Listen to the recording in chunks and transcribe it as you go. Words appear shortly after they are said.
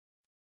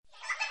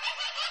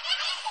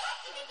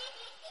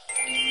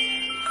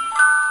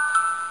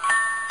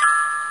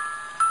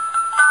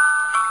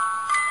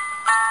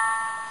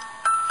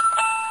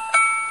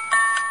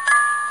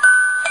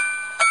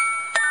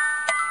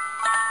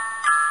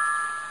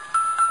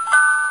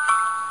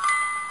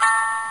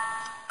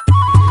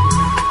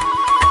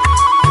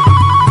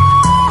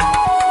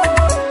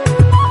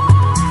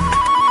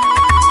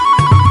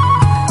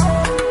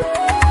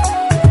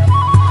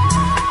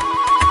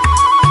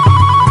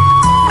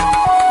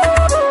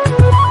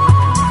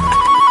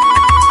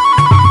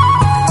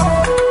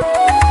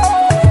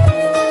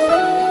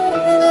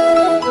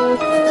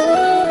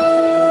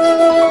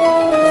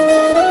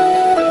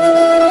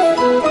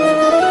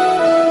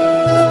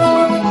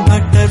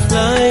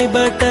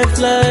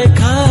butterfly,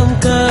 come,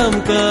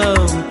 come,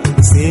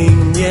 come.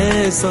 Sing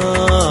a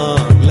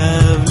song,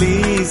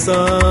 lovely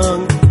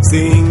song.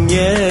 Sing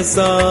a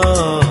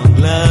song,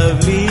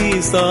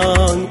 lovely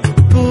song.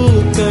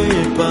 പൂക്കൾ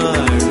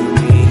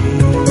പാടുമേ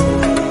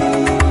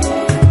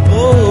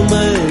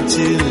ഓമൽ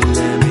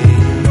ചില്ലമേ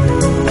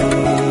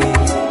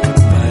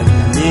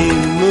മഞ്ഞിൻ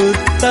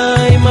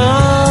മുത്തായി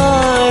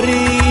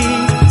മാറി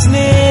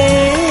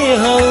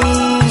സ്നേഹം.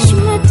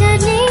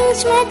 Schmetterling,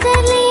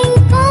 schmetterling,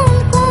 komm,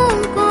 komm,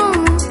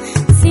 komm.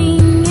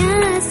 Sing a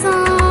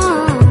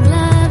song,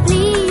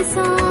 lovely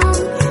song.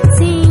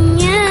 Sing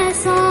a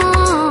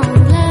song,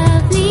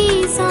 lovely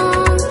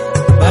song.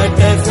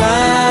 Butterfly.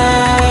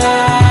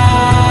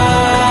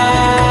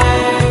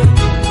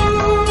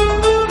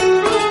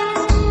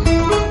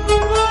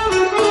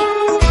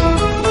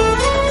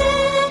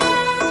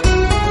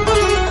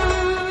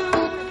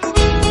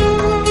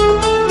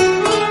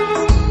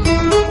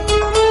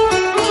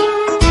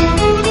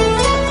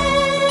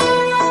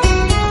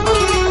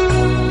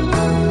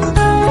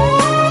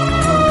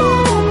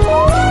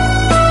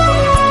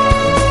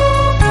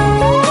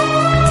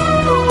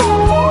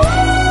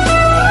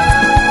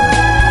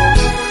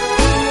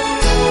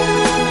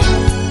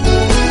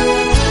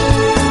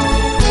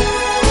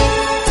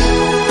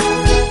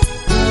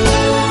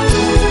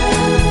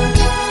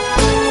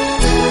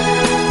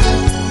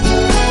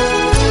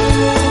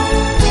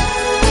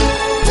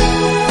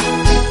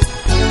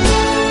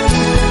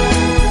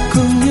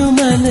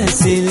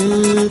 മനസ്സിൽ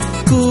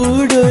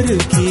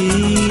കൂടൊരുക്കി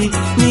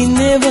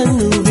നിന്നെ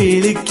വന്നു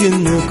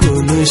വിളിക്കുന്നു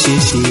കുനു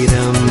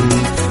ശിശിരം.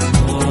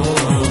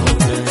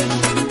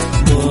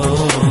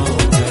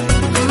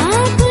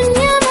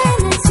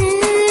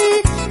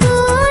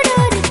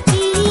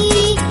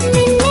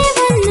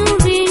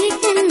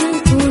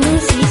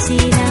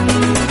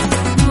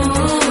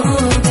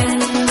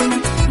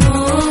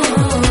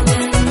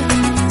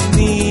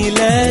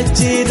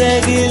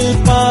 നീലച്ചിറകിൽ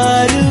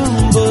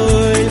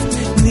പാരുമ്പോൾ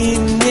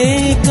നിന്നെ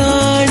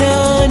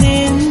കാണാൻ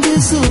എന്ത്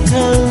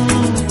സുഖം.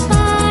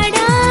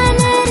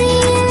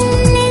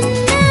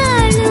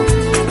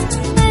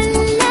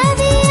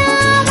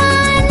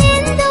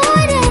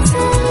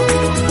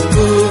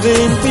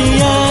 പൂവിൻ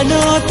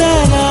പിയാനോ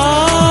തരാം,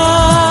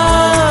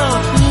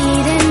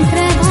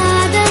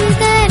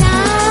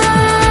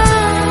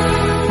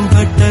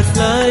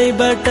 butterfly,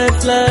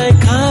 butterfly,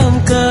 come,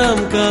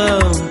 come,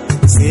 come.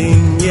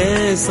 Sing a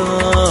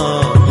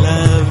song,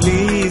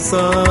 lovely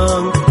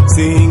song.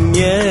 Sing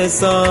a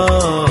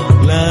song,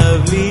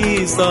 lovely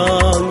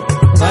song.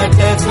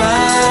 Butterfly.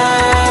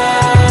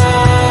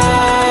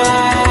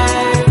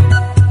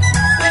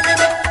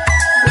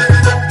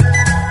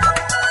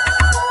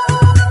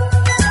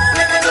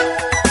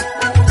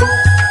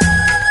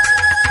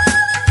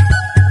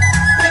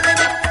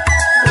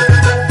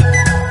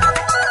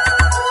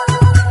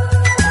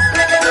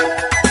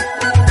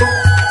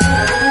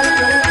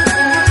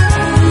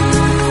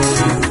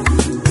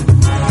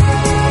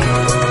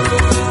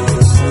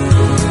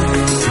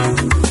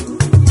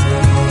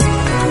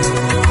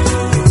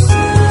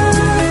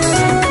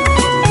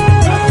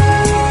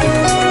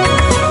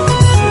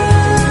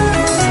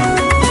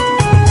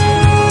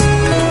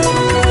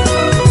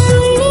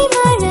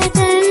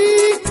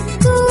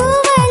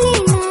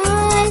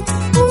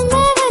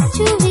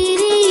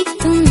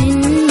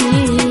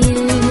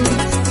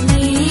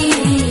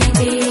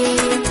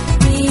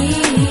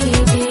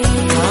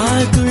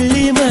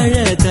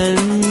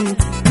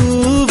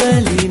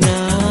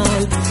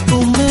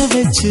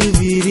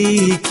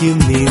 വിരിക്കും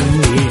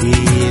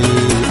നിന്നിഴിയിൽ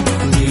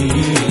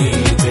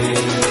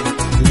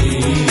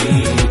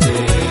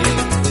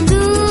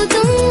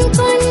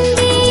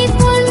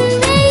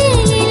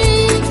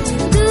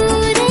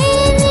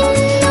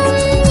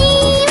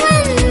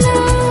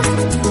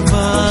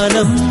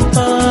വാനം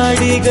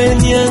പാടികൾ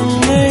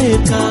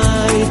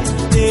ഞങ്ങൾക്കായി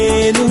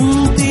തേനും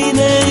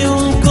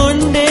തിനയും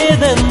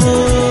കൊണ്ടേതന്നു.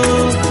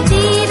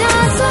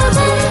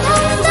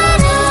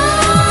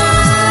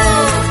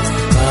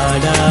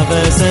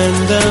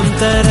 വസന്തം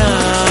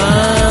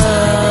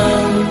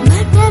തരാം.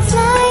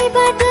 Butterfly,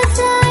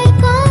 butterfly,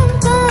 come,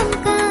 come,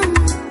 come.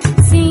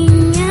 Sing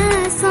a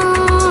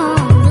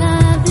song,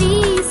 lovely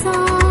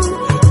song.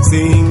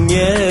 Sing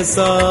a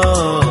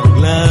song,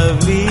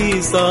 lovely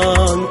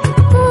song.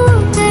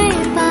 പൂക്കൾ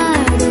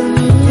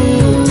പാടുമേ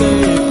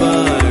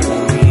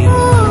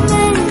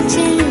ഓമൽ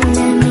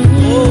ചില്ലമേ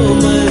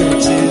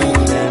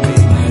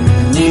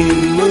മഞ്ഞിൻ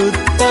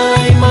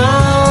മുത്തായി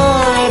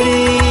മാറി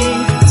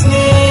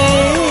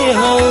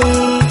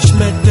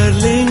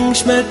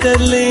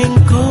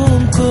Schmetterling,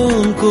 come,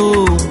 come,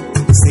 come.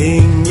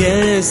 Sing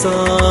a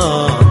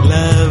song,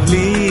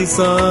 lovely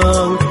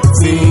song.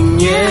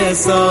 Sing a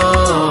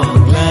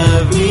song,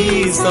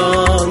 lovely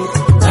song.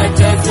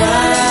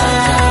 Butterfly.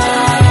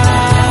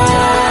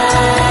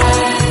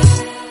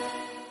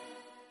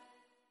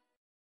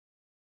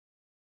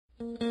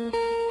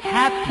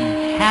 Happy,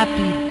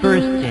 happy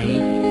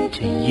birthday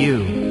to you.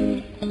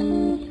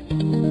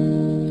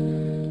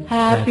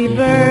 Happy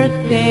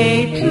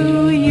birthday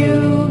to you.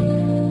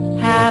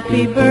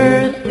 Happy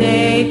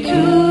birthday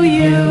to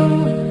you.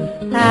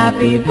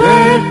 Happy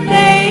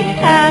birthday,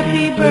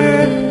 happy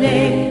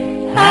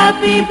birthday,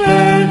 happy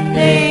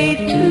birthday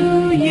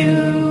to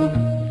you.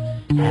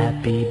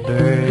 Happy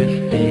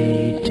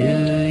birthday to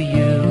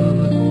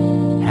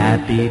you.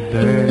 Happy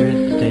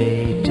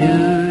birthday to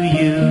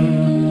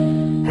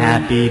you.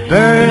 Happy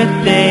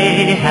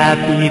birthday,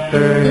 happy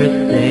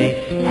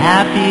birthday,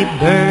 happy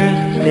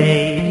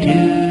birthday to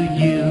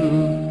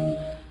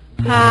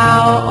you.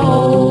 How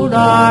old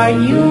are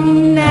you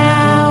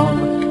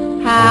now?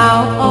 How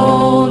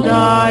old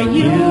are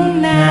you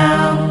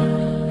now?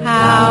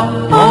 How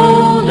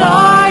old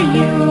are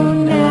you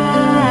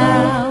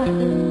now?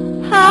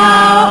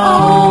 How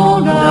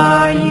old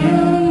are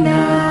you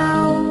now?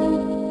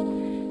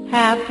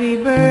 Happy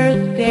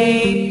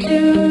birthday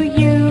to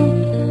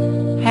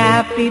you.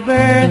 Happy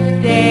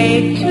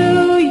birthday to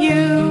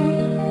you.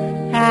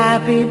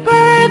 Happy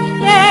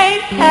birthday,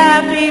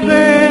 happy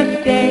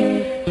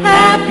birthday,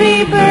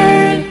 happy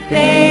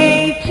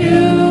birthday to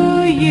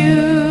you.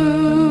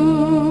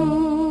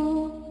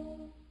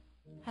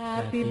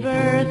 Happy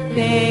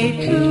birthday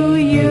to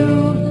you.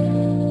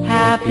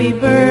 Happy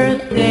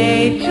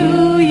birthday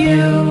to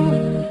you.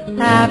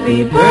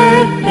 Happy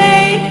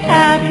birthday,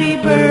 happy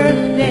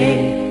birthday,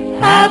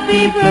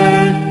 happy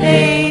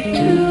birthday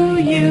to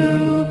you.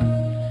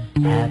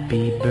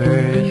 Happy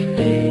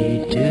birthday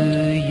to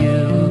you.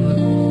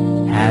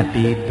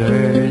 Happy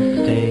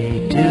birthday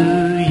to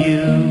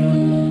you.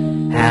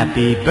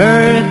 Happy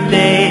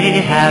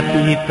birthday,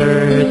 happy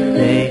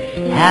birthday,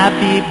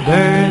 happy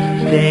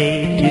birthday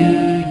to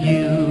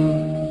you.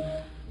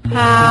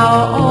 How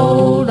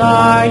old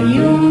are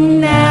you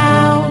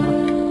now?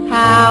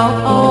 How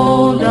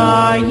old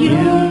are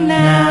you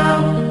now?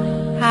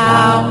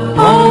 How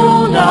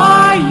old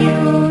are you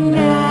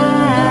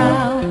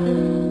now?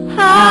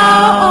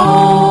 How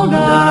old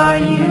are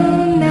you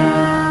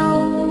now?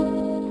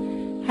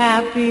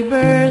 Happy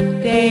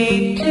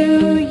birthday to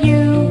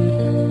you.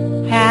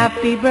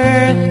 Happy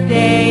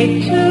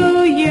birthday to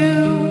you.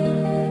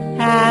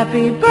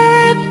 Happy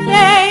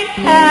birthday,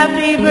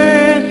 happy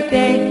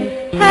birthday,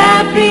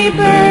 happy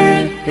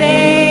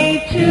birthday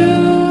to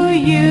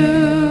you.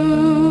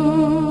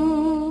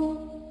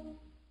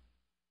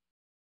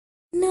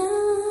 Na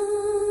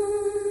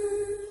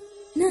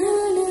na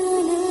na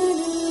na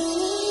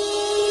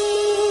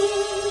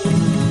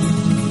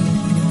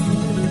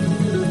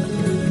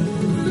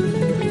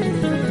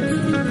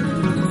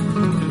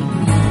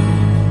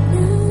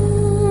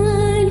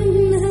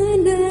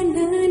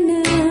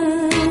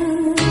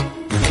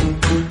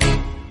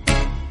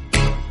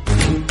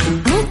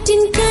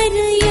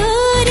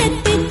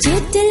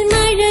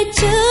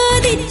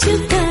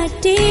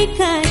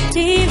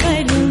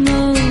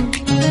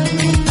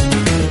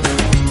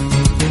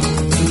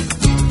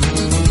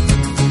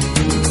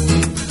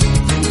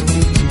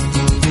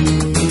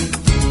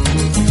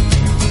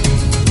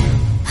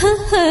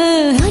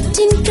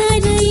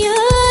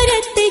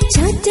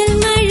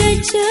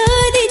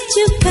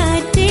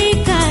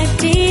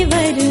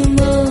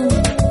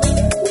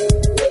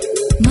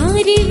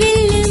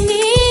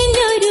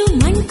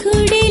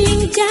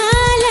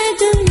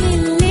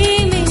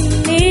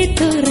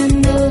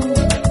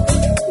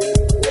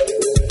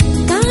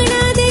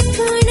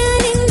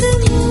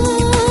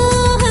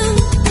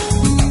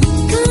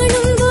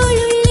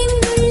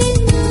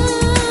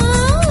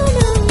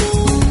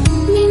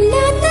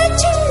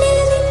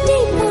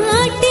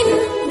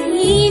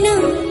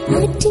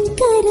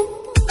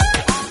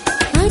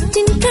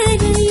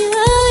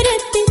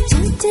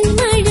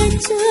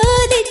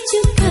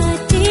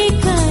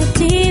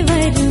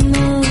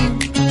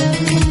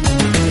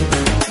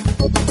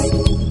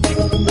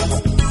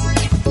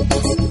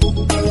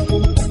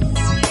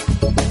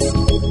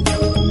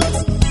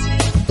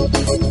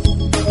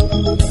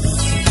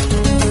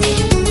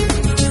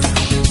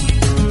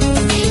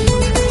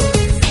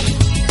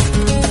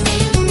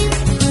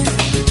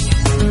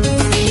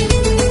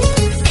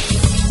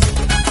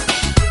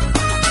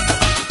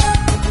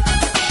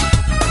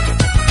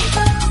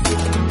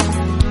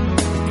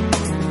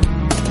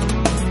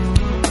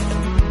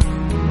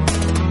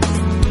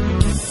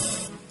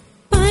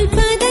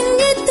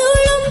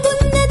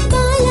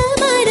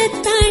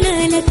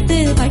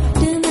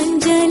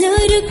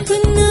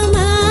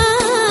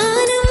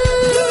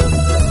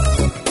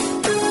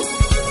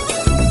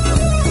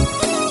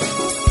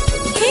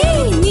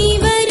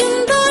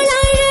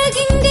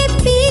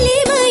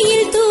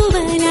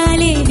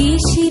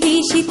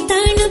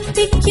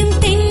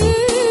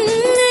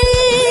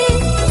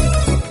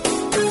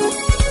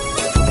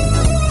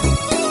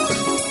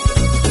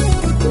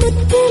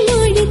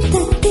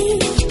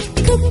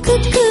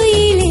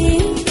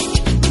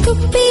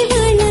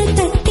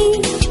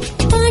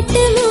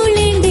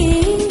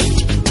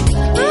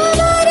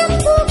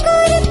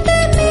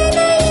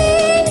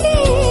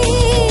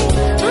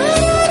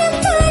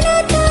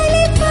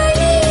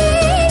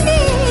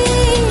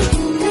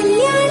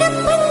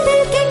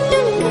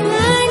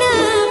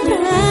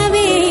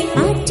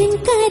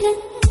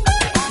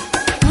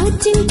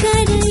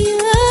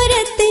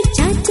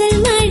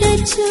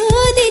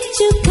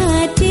ചോദിച്ചു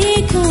കാറ്റേ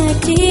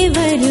കാറ്റേ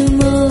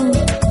വരുമോ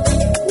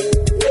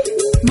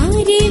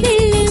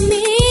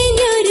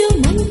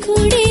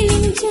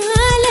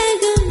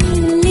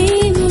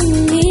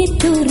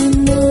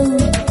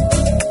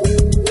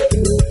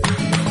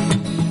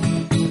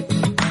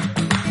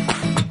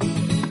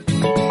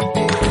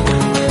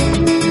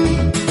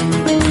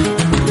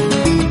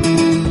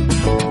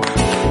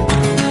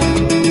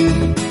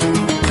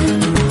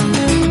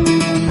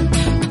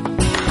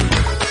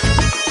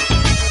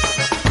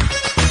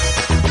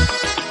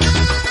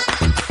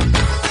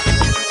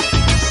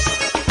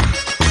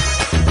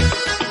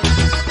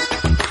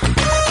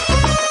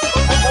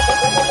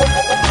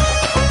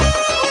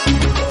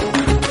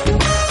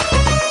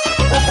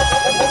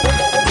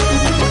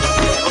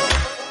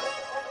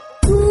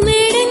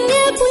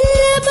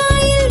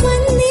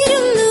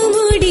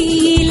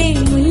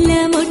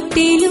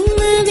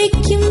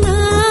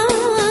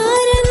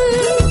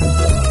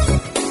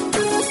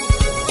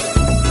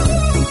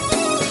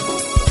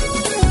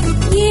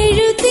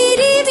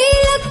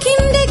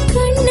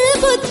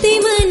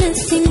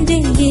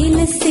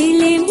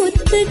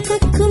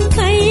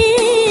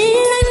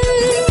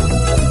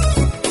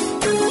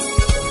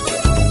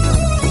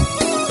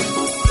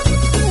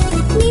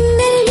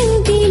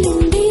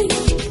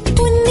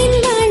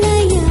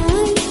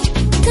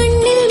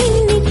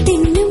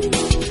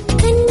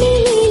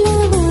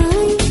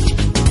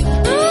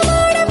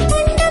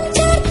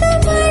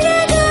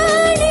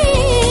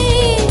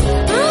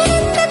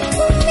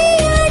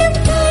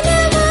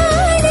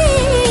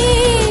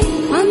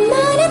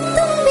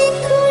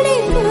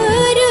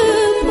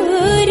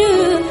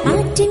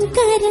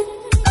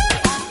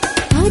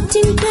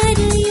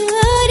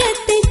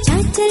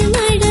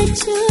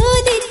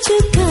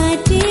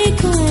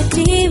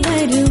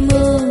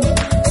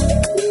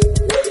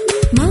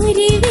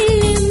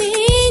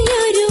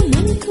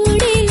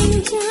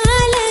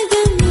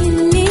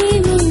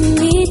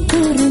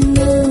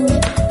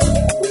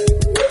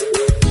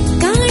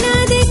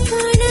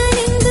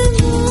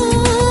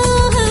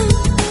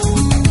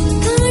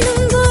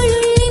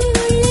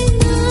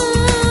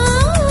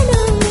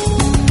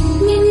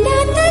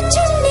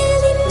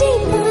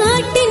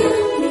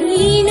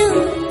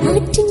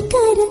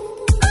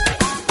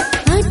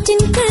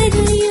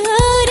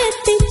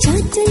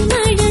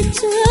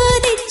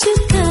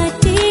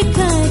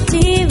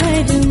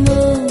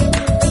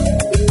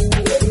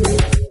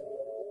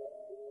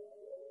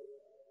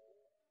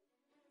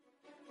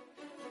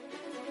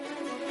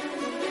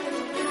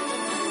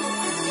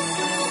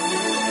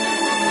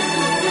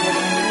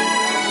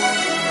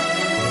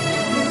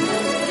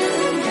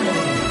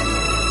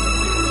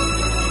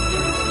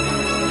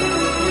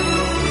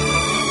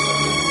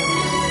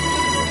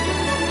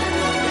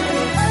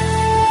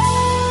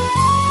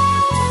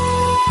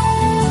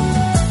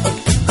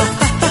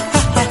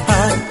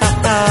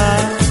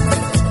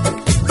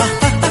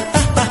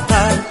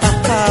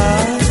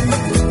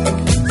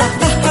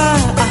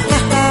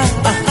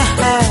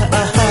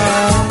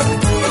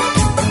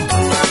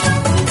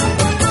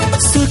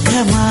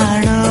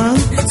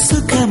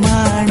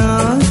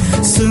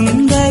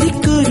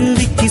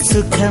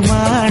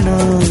സുഖമാണോ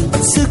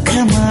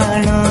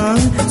സുഖമാണോ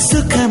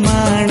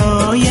സുഖമാണോ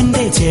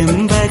എന്റെ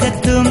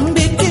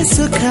ചെമ്പകത്തുമ്പിക്ക്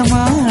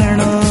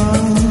സുഖമാണോ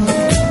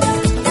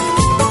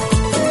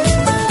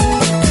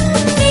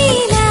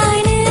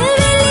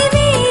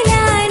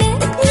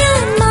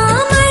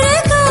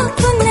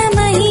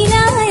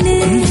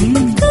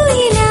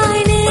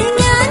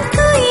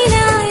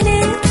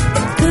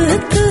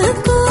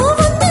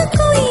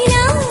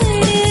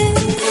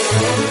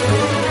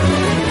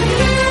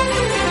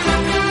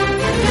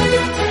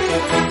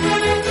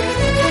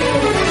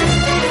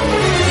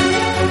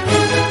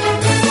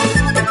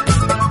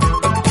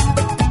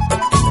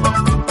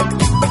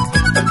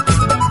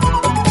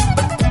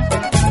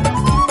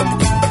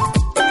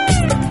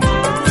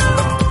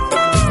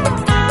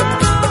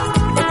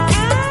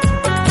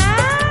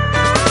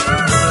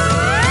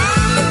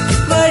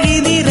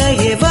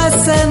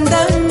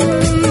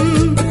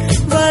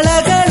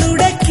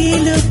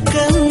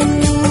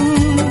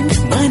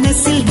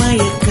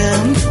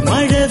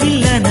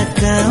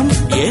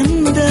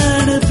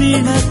എന്താണ്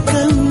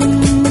പിണക്കം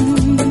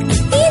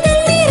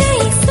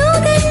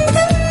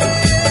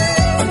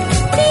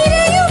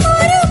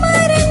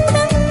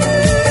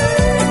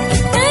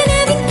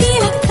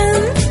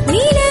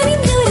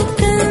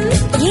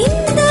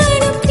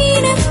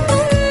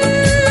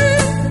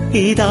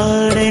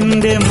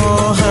ഇതാണെന്റെ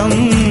മോഹം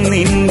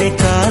നിന്റെ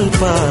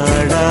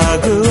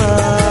കാൽപ്പാടാകുവാൻ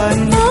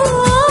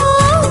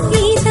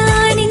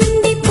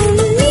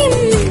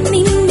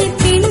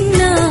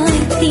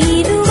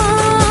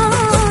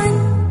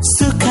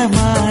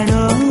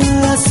സുഖമാണോ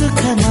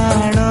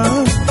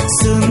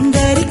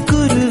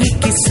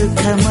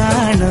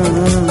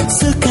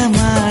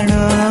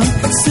സുഖമാണോ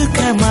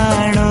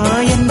സുഖമാണോ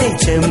എന്റെ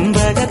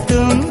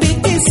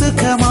ചെമ്പകത്തുമ്പിക്ക്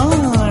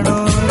സുഖമാണോ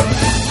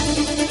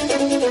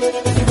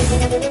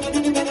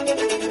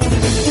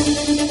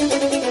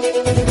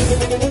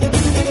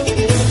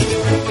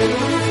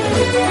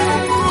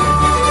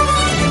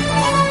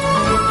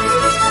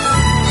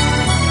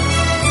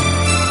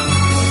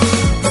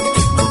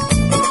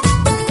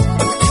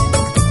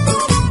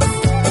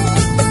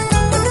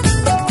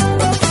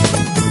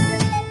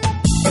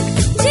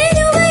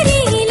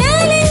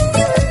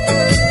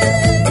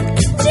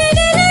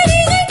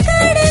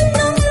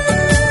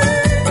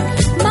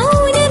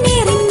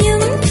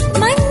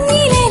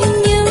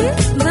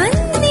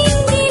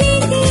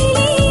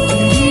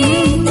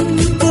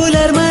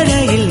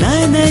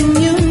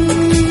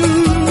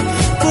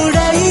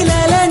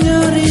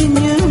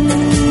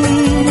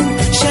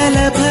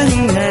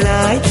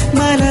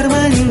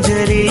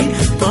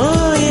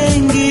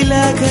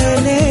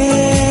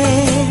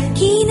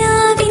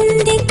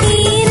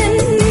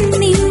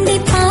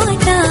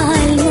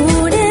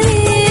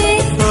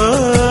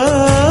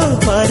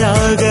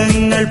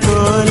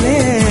പോലെ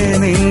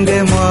നിന്റെ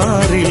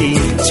മാറിൽ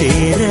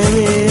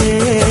ചേരവേ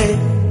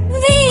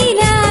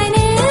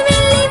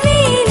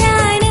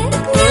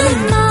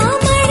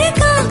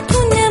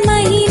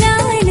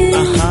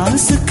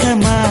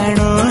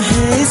സുഖമാണോ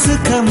ഹേ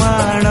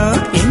സുഖമാണോ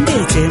എന്റെ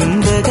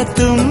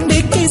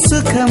ചെമ്പകത്തുമ്പിക്ക്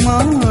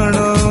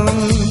സുഖമാണോ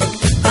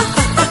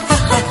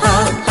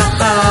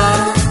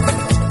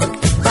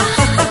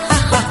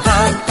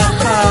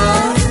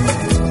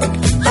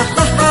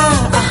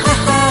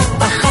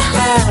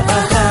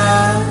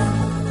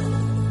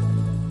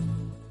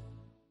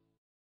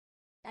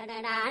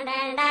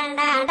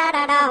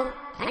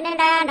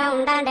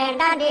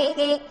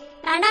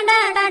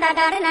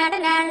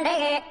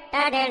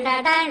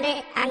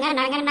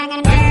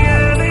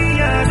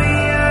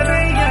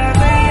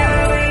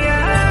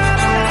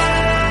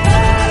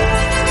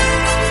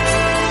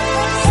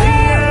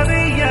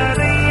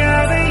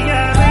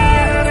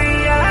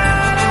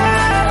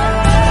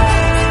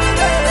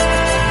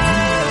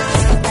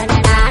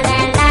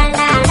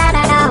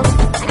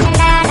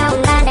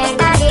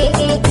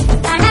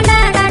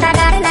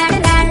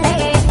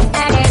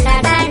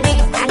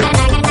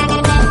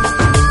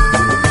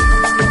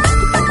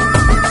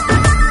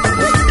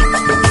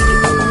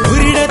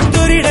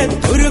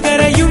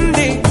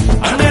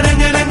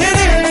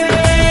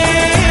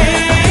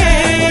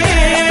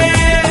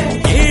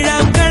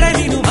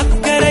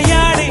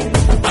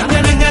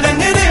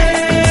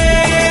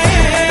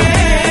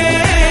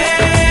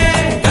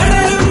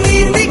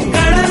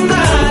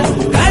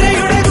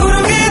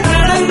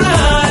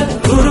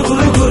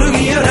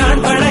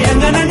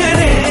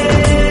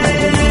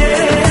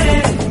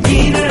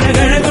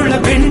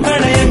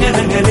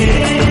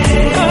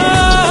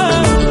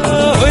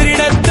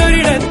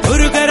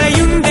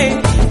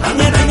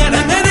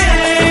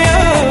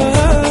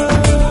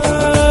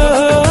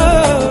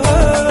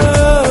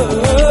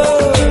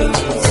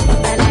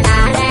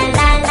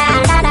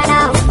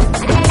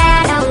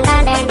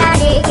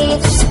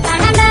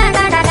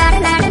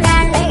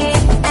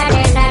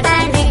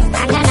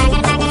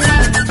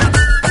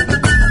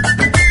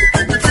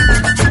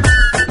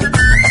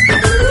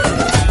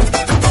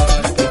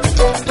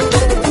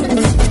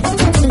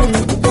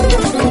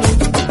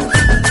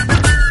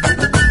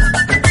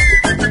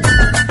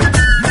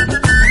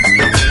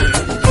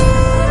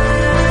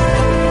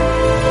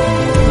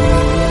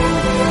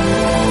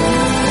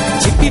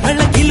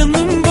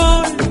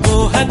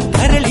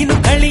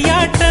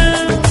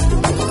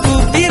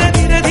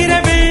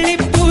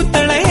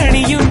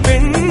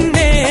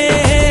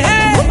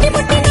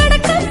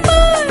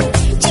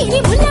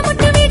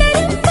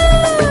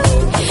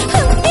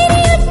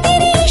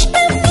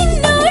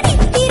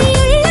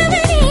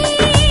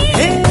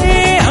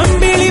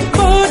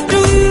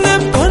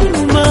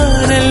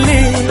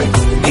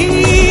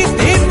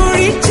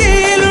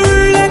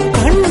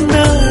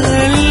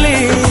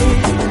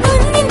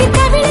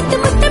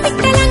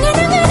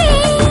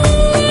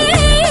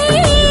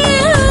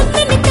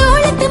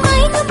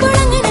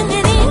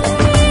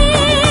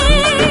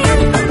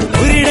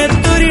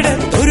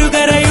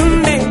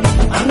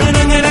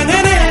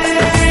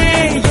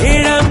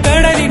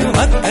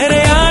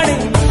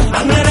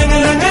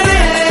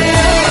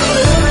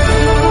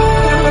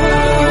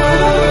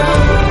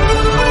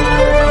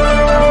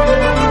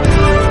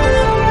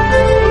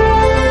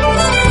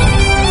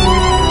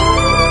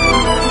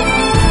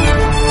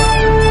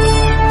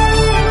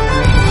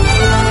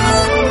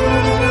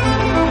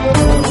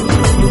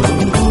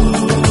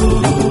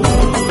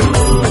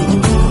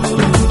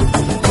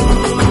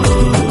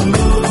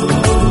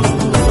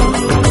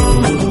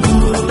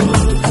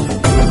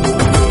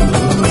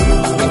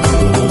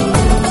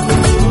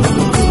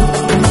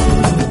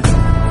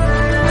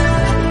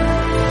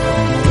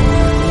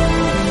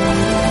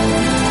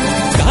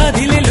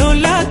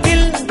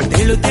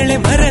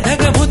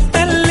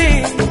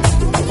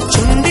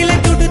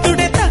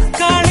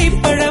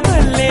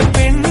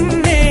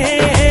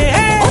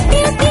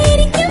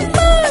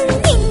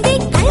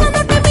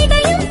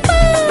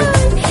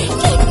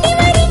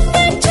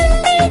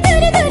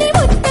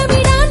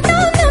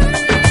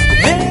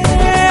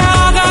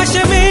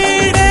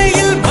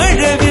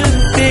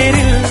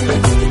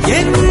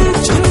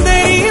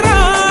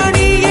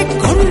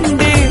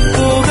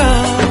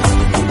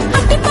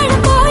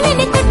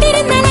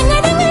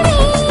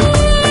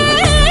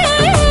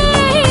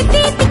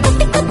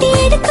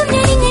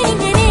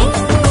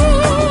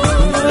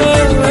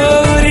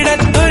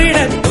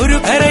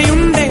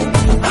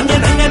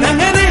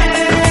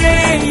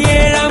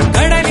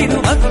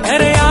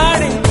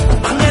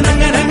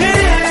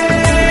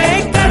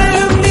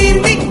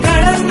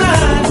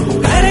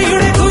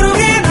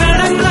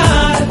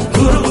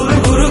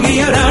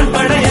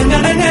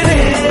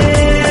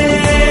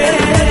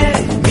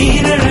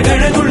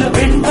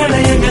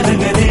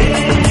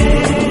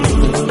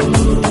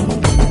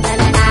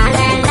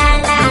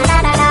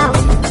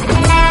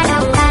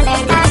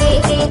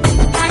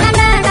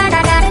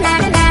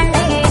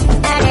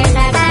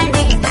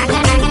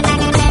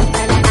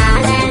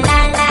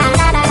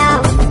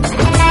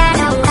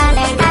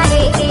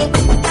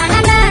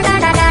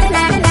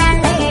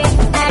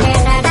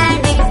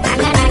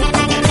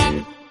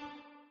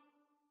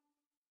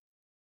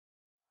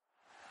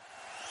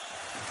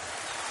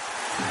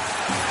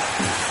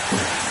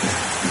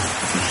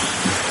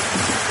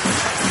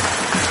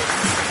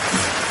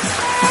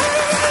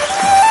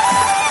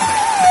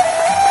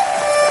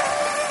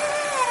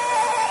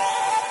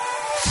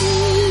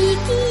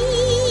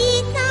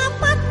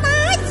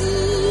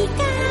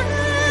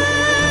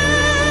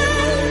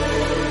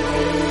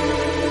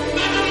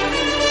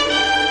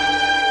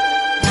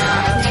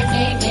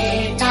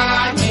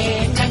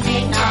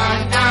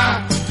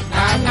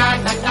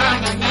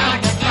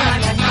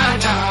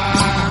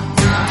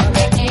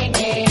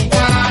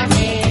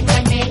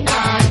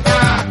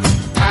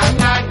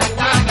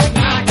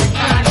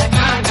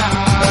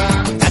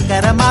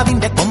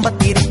ചക്കരമാവിന്റെ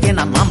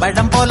കൊമ്പത്തിരിക്കണം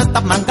മാമ്പഴം പോലത്തെ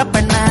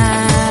മങ്കപ്പെണ്ണ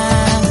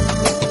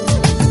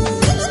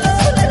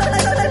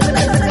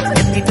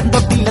എത്തിയിട്ടും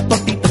തൊട്ടില്ല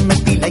തൊട്ടിട്ടും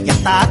എത്തിയില്ല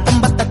എത്താ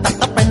കൊമ്പത്തെ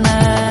തത്തപ്പെണ്ണ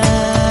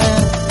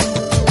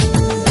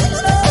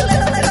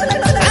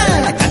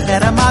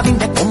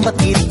ചക്കരമാവിന്റെ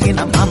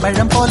കൊമ്പത്തിരിക്കണം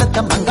മാമ്പഴം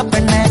പോലത്തെ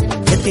മങ്കപ്പെണ്ണ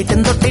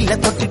എത്തിയിട്ടും തൊട്ടില്ല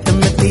തൊട്ടിട്ടും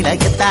എത്തിയില്ല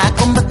എത്താ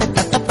കൊമ്പത്തെ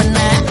തത്തപ്പെണ്ണ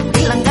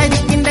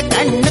ഇളങ്കരിക്കിന്റെ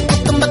കണ്ണ്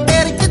കുത്തുമ്പോ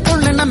തെറിച്ച്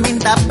തുള്ളണം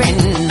എന്താ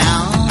പെണ്ണ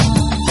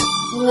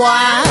വാ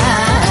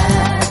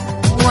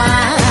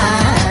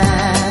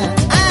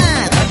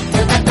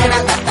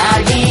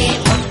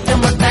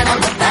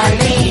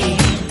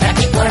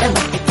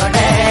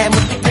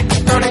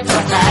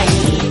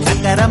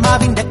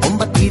ചക്കരമാവിന്റെ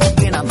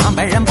കൊമ്പത്തിരിക്കണം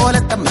മാമ്പഴം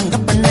പോലത്തെ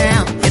മങ്കപ്പെണ്ണ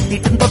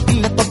എത്തിയിട്ടും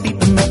തൊട്ടില്ല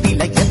തൊട്ടിട്ടും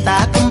എത്തിയില്ല എത്താ